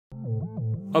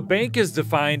A bank is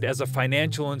defined as a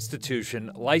financial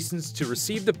institution licensed to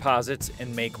receive deposits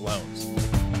and make loans.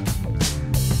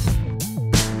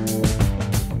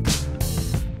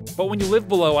 But when you live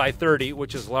below I-30,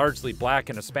 which is largely black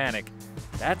and Hispanic,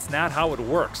 that's not how it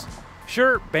works.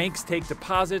 Sure, banks take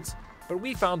deposits, but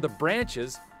we found the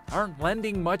branches aren't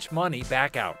lending much money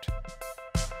back out.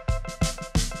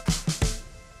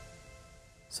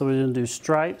 So we're going to do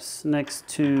stripes next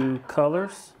to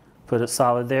colors. Put it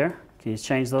solid there. Can you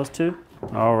change those two?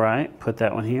 All right, put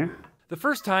that one here. The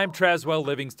first time Traswell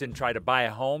Livingston tried to buy a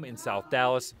home in South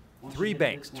Dallas, 3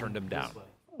 banks turned him down.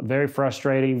 Very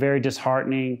frustrating, very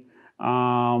disheartening,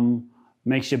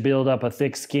 makes you build up a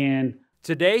thick skin.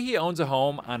 Today he owns a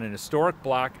home on an historic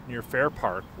block near Fair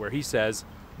Park where he says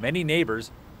many neighbors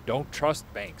don't trust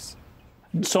banks.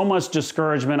 So much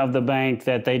discouragement of the bank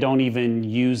that they don't even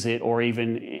use it or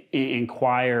even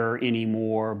inquire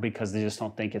anymore because they just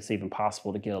don't think it's even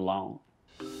possible to get a loan.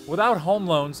 Without home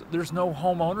loans, there's no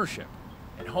home ownership.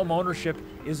 And home ownership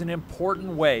is an important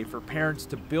way for parents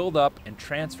to build up and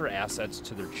transfer assets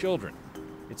to their children.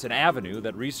 It's an avenue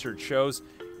that research shows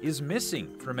is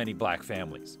missing for many black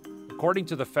families. According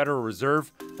to the Federal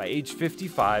Reserve, by age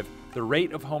 55, the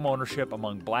rate of home ownership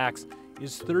among blacks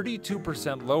is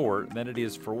 32% lower than it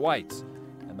is for whites,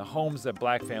 and the homes that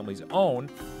black families own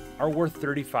are worth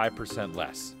 35%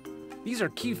 less. These are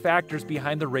key factors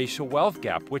behind the racial wealth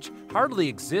gap, which hardly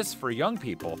exists for young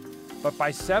people, but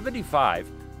by 75,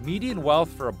 median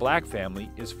wealth for a black family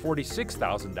is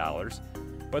 $46,000,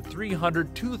 but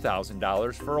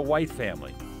 $302,000 for a white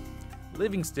family.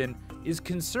 Livingston is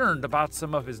concerned about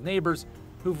some of his neighbors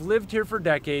who've lived here for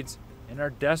decades and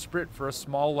are desperate for a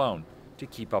small loan to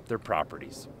keep up their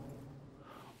properties.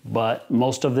 But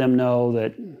most of them know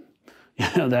that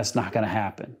that's not going to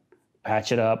happen.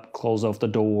 Patch it up, close off the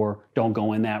door, don't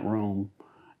go in that room,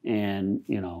 and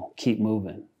keep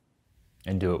moving.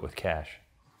 And do it with cash.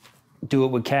 Do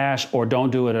it with cash or don't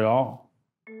do it at all.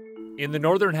 In the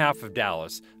northern half of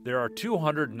Dallas, there are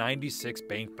 296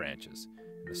 bank branches.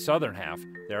 In the southern half,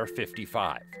 there are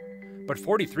 55. But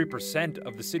 43%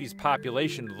 of the city's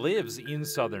population lives in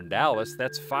southern Dallas.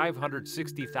 That's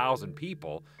 560,000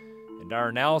 people. And our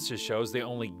analysis shows they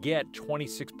only get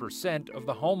 26% of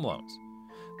the home loans.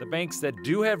 The banks that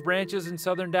do have branches in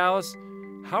southern Dallas,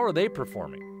 how are they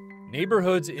performing?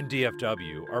 Neighborhoods in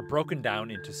DFW are broken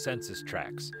down into census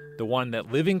tracts. The one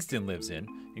that Livingston lives in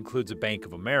includes a Bank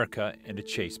of America and a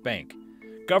Chase Bank.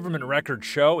 Government records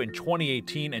show in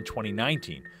 2018 and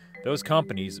 2019, those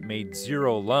companies made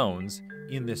 0 loans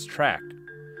in this tract.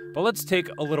 But let's take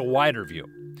a little wider view.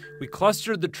 We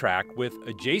clustered the tract with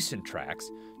adjacent tracts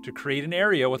to create an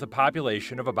area with a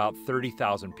population of about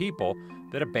 30,000 people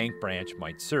that a bank branch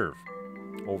might serve.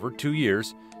 Over 2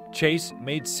 years, Chase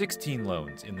made 16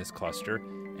 loans in this cluster,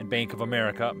 and Bank of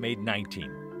America made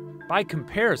 19. By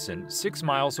comparison, 6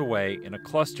 miles away in a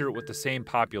cluster with the same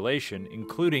population,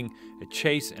 including a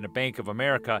Chase and a Bank of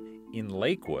America in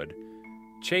Lakewood,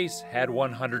 Chase had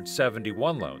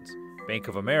 171 loans. Bank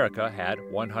of America had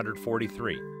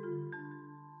 143.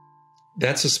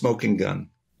 That's a smoking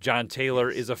gun. John Taylor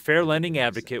is a fair lending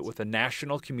advocate with the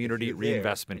National Community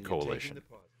Reinvestment Coalition.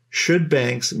 Should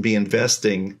banks be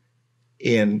investing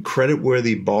in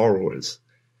creditworthy borrowers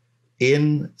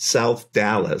in South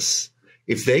Dallas?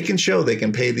 If they can show they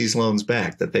can pay these loans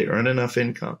back, that they earn enough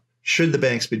income, should the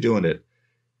banks be doing it?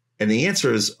 And the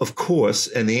answer is, of course,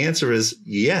 and the answer is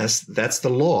yes, that's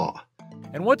the law.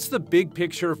 And what's the big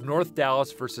picture of North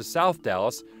Dallas versus South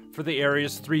Dallas for the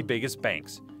area's 3 biggest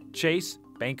banks? Chase,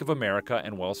 Bank of America,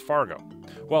 and Wells Fargo.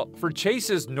 Well, for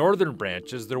Chase's northern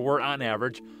branches, there were on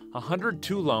average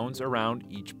 102 loans around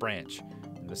each branch.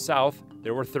 In the south,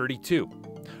 there were 32.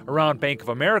 Around Bank of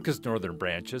America's northern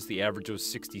branches, the average was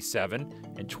 67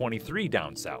 and 23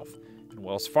 down south. And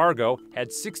Wells Fargo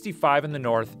had 65 in the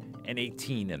north and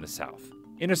 18 in the south.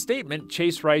 In a statement,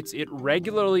 Chase writes it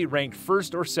regularly ranked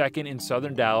first or second in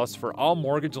southern Dallas for all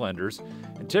mortgage lenders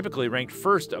and typically ranked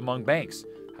first among banks.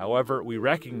 However, we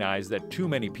recognize that too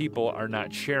many people are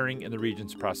not sharing in the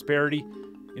region's prosperity.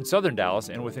 In southern Dallas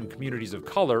and within communities of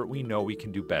color, we know we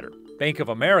can do better. Bank of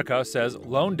America says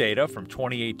loan data from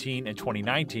 2018 and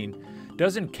 2019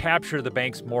 doesn't capture the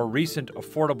bank's more recent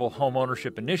affordable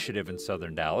homeownership initiative in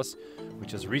southern Dallas,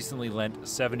 which has recently lent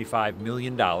 $75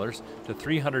 million to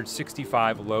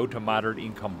 365 low to moderate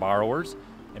income borrowers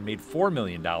and made $4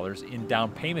 million in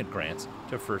down payment grants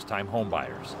to first-time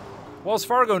homebuyers. Wells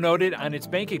Fargo noted on its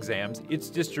bank exams its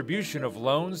distribution of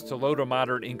loans to low to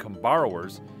moderate income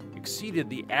borrowers exceeded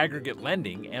the aggregate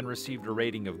lending and received a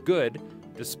rating of good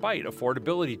despite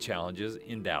affordability challenges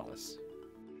in Dallas.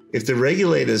 If the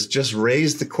regulators just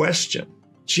raised the question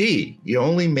gee, you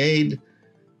only made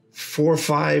 4 or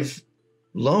 5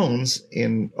 loans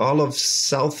in all of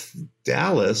South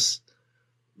Dallas.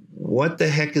 What the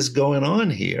heck is going on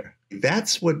here?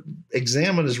 That's what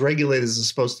examiners, regulators are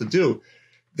supposed to do.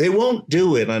 They won't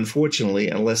do it, unfortunately,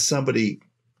 unless somebody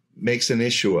makes an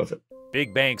issue of it.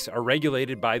 Big banks are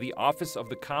regulated by the Office of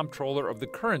the Comptroller of the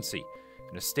Currency.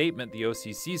 In a statement, the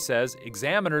OCC says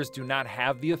examiners do not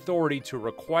have the authority to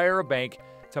require a bank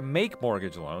to make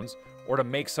mortgage loans or to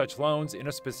make such loans in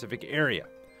a specific area.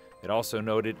 It also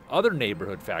noted other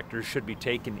neighborhood factors should be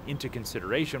taken into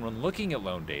consideration when looking at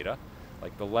loan data,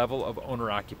 like the level of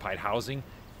owner-occupied housing,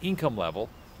 income level,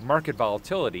 market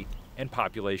volatility, and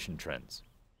population trends.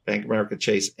 Bank of America,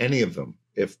 Chase, any of them,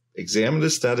 if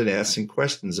examiners started asking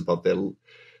questions about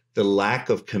the lack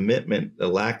of commitment, the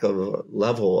lack of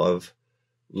level of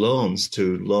loans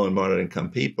to low and moderate income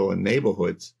people in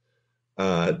neighborhoods,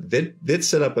 they'd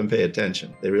sit up and pay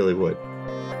attention. They really would.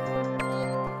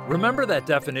 Remember that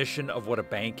definition of what a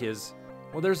bank is?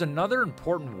 Well, there's another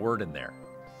important word in there: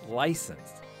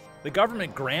 licensed. The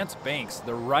government grants banks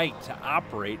the right to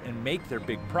operate and make their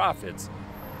big profits,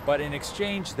 but in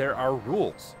exchange there are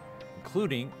rules,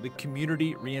 including the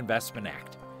Community Reinvestment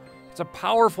Act. It's a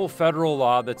powerful federal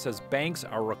law that says banks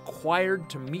are required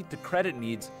to meet the credit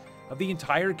needs of the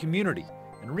entire community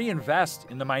and reinvest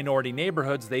in the minority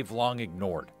neighborhoods they've long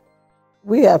ignored.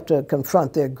 We have to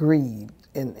confront their greed,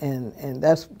 and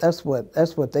that's what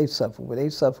they suffer with. They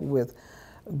suffer with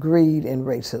greed and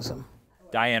racism.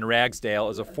 Diane Ragsdale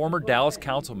is a former Dallas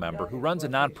council member who runs a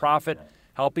nonprofit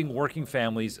helping working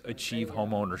families achieve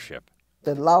home ownership.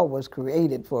 The law was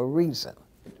created for a reason,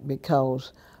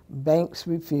 because banks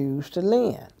refuse to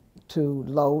lend to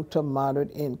low to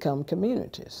moderate income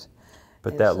communities.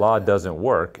 But that law doesn't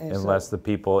work unless the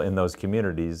people in those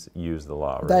communities use the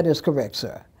law, right? That is correct,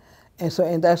 sir.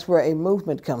 And that's where a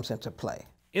movement comes into play.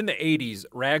 In the 80s,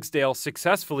 Ragsdale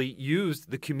successfully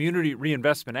used the Community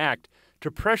Reinvestment Act to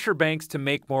pressure banks to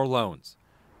make more loans.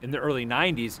 In the early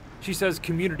 90s, she says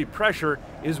community pressure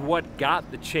is what got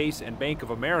the Chase and Bank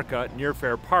of America near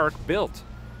Fair Park built.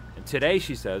 And today,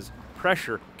 she says,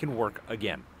 pressure can work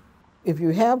again. If you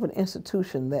have an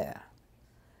institution there,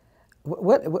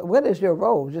 what is your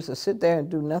role? Just to sit there and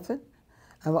do nothing?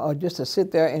 Or just to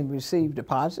sit there and receive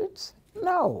deposits?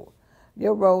 No.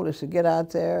 Your role is to get out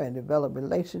there and develop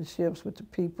relationships with the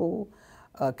people,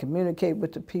 communicate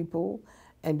with the people,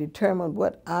 and determine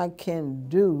what I can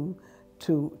do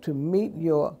to meet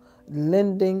your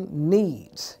lending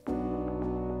needs.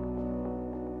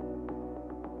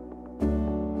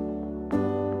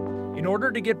 In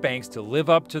order to get banks to live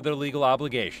up to their legal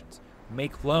obligations,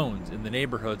 make loans in the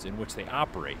neighborhoods in which they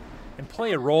operate, and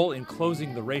play a role in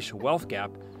closing the racial wealth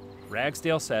gap,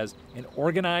 Ragsdale says an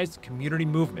organized community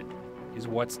movement is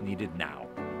what's needed now.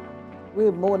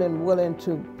 We're more than willing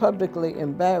to publicly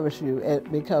embarrass you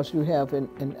because you have,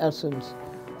 in essence,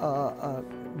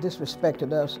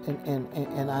 disrespected us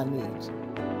and our needs.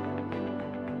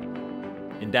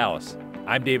 In Dallas,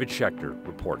 I'm David Schechter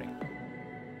reporting.